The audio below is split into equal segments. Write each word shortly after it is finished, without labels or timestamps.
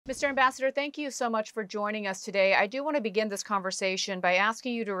Mr. Ambassador, thank you so much for joining us today. I do want to begin this conversation by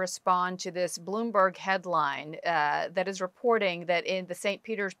asking you to respond to this Bloomberg headline that is reporting that in the St.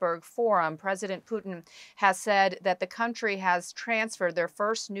 Petersburg Forum, President Putin has said that the country has transferred their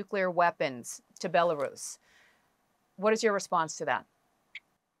first nuclear weapons to Belarus. What is your response to that?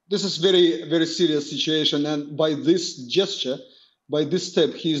 This is very, very serious situation, and by this gesture, by this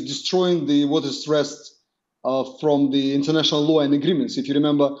step, he is destroying what is rest from the international law and agreements. If you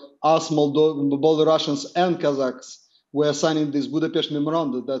remember, us, Belarusians and Kazakhs were signing this Budapest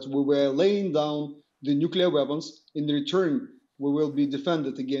memorandum that we were laying down the nuclear weapons. In return, we will be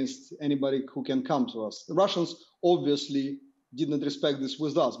defended against anybody who can come to us. The Russians obviously did not respect this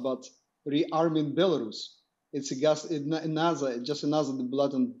with us, but rearming Belarus, it's just another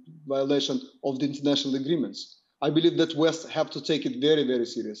blatant violation of the international agreements. I believe that West have to take it very, very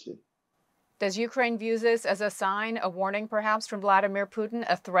seriously. Does Ukraine view this as a sign, a warning perhaps from Vladimir Putin,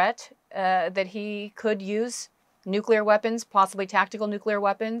 a threat that he could use nuclear weapons, possibly tactical nuclear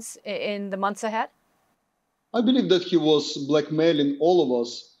weapons, in the months ahead? I believe that he was blackmailing all of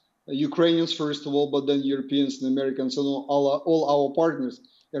us, Ukrainians first of all, but then Europeans and Americans and all our partners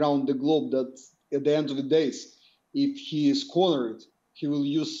around the globe, that at the end of the days, if he is cornered, he will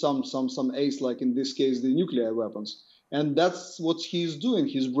use some ace, like in this case, the nuclear weapons. And that's what he's doing.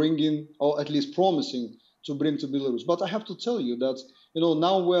 He's bringing, or at least promising to bring to Belarus. But I have to tell you that,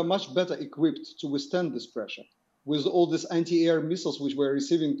 now we're much better equipped to withstand this pressure. With all these anti-air missiles which we're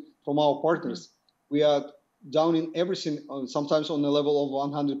receiving from our partners, we are down in everything, sometimes on a level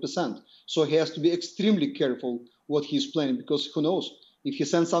of 100%. So he has to be extremely careful what he's planning, because who knows, if he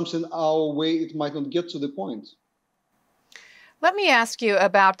sends something our way, it might not get to the point. Let me ask you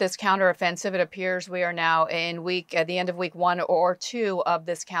about this counteroffensive. It appears we are now in at the end of week 1 or 2 of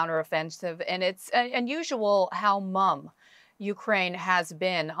this counteroffensive, and it's unusual how mum Ukraine has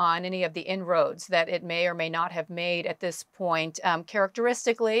been on any of the inroads that it may or may not have made at this point.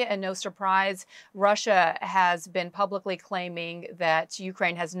 Characteristically, and no surprise, Russia has been publicly claiming that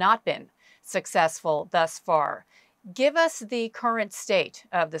Ukraine has not been successful thus far. Give us the current state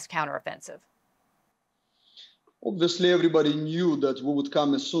of this counteroffensive. Obviously, everybody knew that we would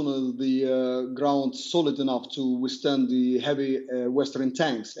come as soon as the ground solid enough to withstand the heavy Western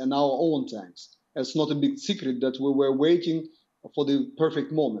tanks and our own tanks. It's not a big secret that we were waiting for the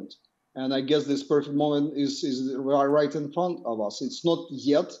perfect moment. And I guess this perfect moment is right in front of us. It's not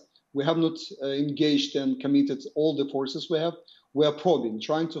yet. We have not engaged and committed all the forces we have. We are probing,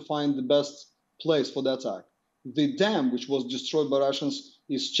 trying to find the best place for the attack. The dam, which was destroyed by Russians,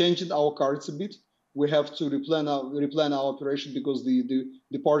 is changing our cards a bit. We have to replan our operation, because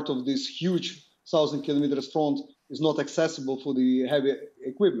the part of this huge 1,000 kilometers front is not accessible for the heavy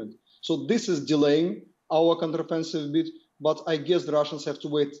equipment. So this is delaying our counteroffensive a bit, but I guess the Russians have to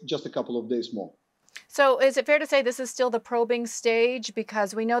wait just a couple of days more. So is it fair to say this is still the probing stage?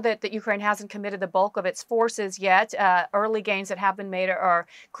 Because we know that Ukraine hasn't committed the bulk of its forces yet. Early gains that have been made are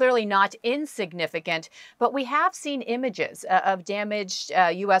clearly not insignificant. But we have seen images of damaged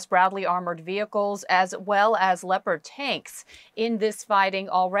U.S. Bradley armored vehicles as well as Leopard tanks in this fighting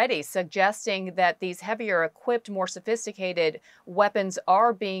already, suggesting that these heavier equipped, more sophisticated weapons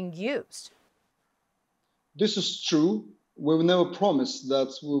are being used. This is true. We've never promised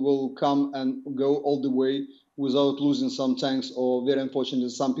that we will come and go all the way without losing some tanks, or very unfortunately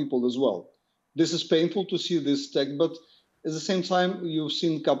some people as well. This is painful to see this tech, but at the same time, you've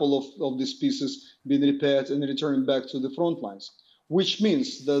seen a couple of these pieces being repaired and returned back to the front lines, which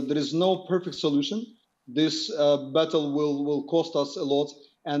means that there is no perfect solution. This battle will cost us a lot,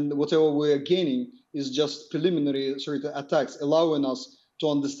 and whatever we are gaining is just preliminary attacks, allowing us to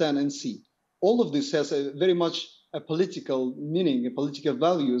understand and see. All of this has very much a political meaning, a political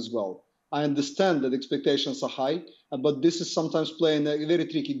value as well. I understand that expectations are high, but this is sometimes playing a very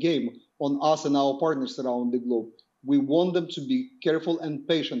tricky game on us and our partners around the globe. We want them to be careful and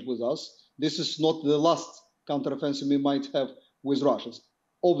patient with us. This is not the last counteroffensive we might have with Russians.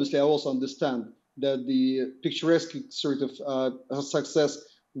 Obviously, I also understand that the picturesque success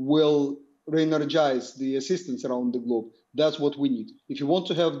will re-energize the assistance around the globe. That's what we need. If you want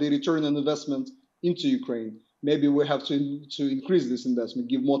to have the return on investment into Ukraine, maybe we have to increase this investment,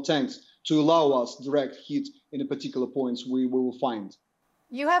 give more tanks to allow us direct hit in a particular points we will find.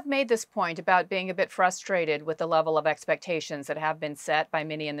 You have made this point about being a bit frustrated with the level of expectations that have been set by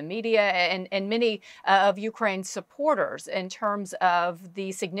many in the media and many of Ukraine's supporters in terms of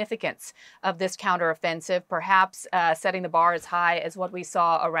the significance of this counteroffensive, perhaps setting the bar as high as what we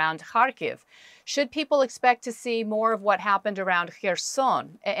saw around Kharkiv. Should people expect to see more of what happened around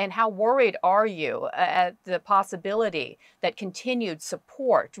Kherson? And how worried are you at the possibility that continued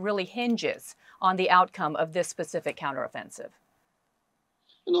support really hinges on the outcome of this specific counteroffensive?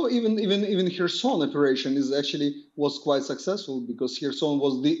 Even Kherson operation is actually was quite successful because Kherson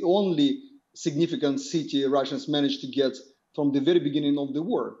was the only significant city Russians managed to get from the very beginning of the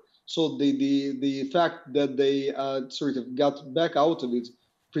war. So the fact that they sort of got back out of it,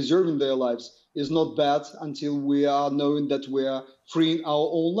 preserving their lives, is not bad until we are knowing that we are freeing our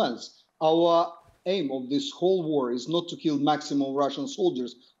own lands. Our aim of this whole war is not to kill maximum Russian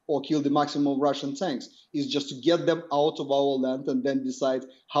soldiers or kill the maximum Russian tanks. Is just to get them out of our land and then decide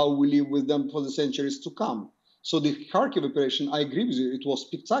how we live with them for the centuries to come. So the Kharkiv operation, I agree with you, it was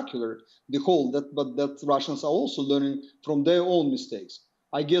spectacular. The whole that, but that Russians are also learning from their own mistakes.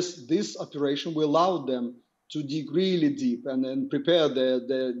 I guess this operation will allow them to dig really deep and prepare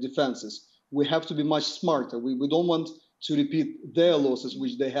their defenses. We have to be much smarter. We don't want to repeat their losses,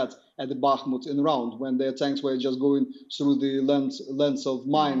 which they had at the Bakhmut and around when their tanks were just going through the lengths of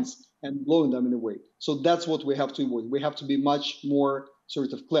mines and blowing them in a way. So that's what we have to avoid. We have to be much more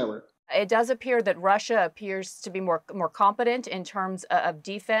sort of clever. It does appear that Russia appears to be more competent in terms of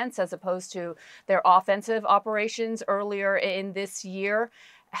defense as opposed to their offensive operations earlier in this year.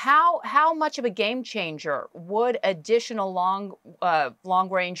 How much of a game changer would additional long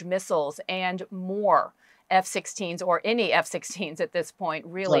range missiles and more F-16s or any F-16s at this point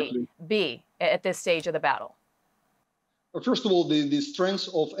really Exactly. be at this stage of the battle? First of all, the strength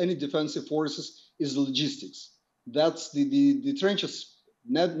of any defensive forces is logistics. That's the trenches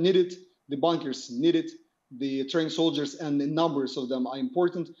needed, the bunkers needed, the trained soldiers and the numbers of them are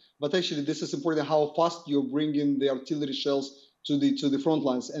important. But actually, this is important how fast you're bringing the artillery shells to the front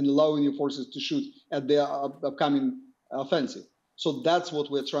lines and allowing your forces to shoot at their upcoming offensive. So that's what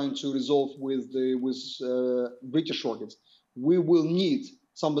we're trying to resolve with the British rockets. We will need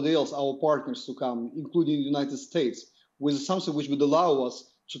somebody else, our partners, to come, including the United States, with something which would allow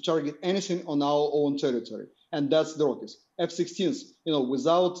us to target anything on our own territory, and that's the rockets. F-16s,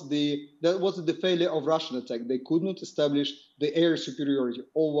 without that was the failure of Russian attack. They could not establish the air superiority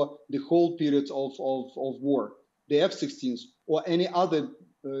over the whole period of war. The F-16s or any other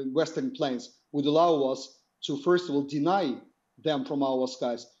Western planes would allow us to, first of all, deny them from our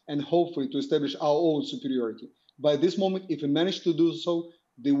skies and hopefully to establish our own superiority. By this moment, if we manage to do so,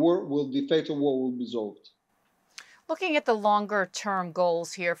 the fatal war will be resolved. Looking at the longer term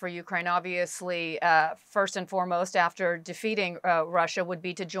goals here for Ukraine, obviously, first and foremost, after defeating Russia, would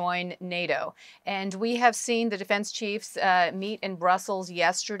be to join NATO. And we have seen the defense chiefs meet in Brussels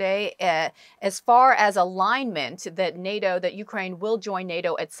yesterday. As far as alignment that Ukraine will join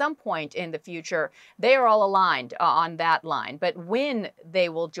NATO at some point in the future, they are all aligned on that line. But when they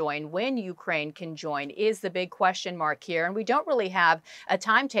will join, when Ukraine can join, is the big question mark here. And we don't really have a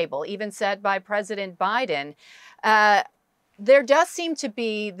timetable, even set by President Biden. There does seem to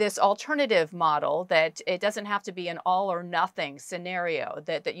be this alternative model that it doesn't have to be an all or nothing scenario,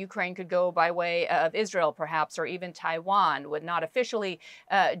 that Ukraine could go by way of Israel, perhaps, or even Taiwan, with not officially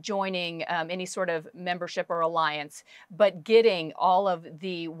joining any sort of membership or alliance, but getting all of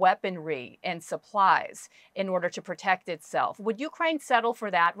the weaponry and supplies in order to protect itself. Would Ukraine settle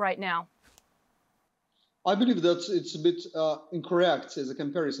for that right now? I believe that it's a bit incorrect as a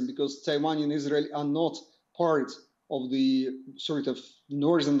comparison because Taiwan and Israel are not part of the sort of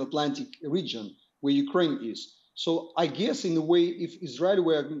northern Atlantic region where Ukraine is. So I guess in a way, if Israel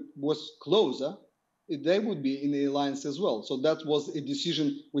was closer, they would be in the alliance as well. So that was a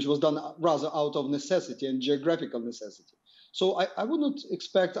decision which was done rather out of necessity and geographical necessity. So I would not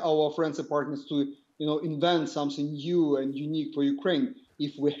expect our friends and partners to invent something new and unique for Ukraine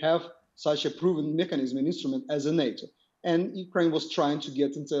if we have such a proven mechanism and instrument as a NATO. And Ukraine was trying to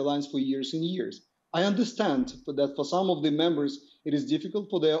get into the alliance for years and years. I understand that for some of the members it is difficult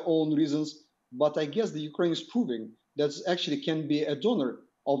for their own reasons, but I guess the Ukraine is proving that actually can be a donor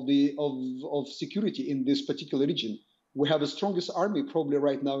of security in this particular region. We have the strongest army probably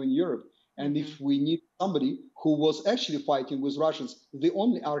right now in Europe, and if we need somebody who was actually fighting with Russians, the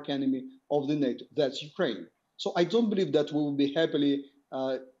only arch enemy of the NATO, that's Ukraine. So I don't believe that we will be happily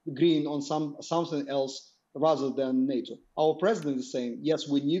agreeing on something else rather than NATO. Our president is saying, yes,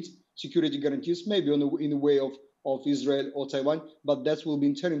 we need security guarantees, maybe in the way of Israel or Taiwan, but that will be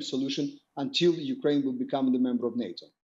interim solution until Ukraine will become the member of NATO.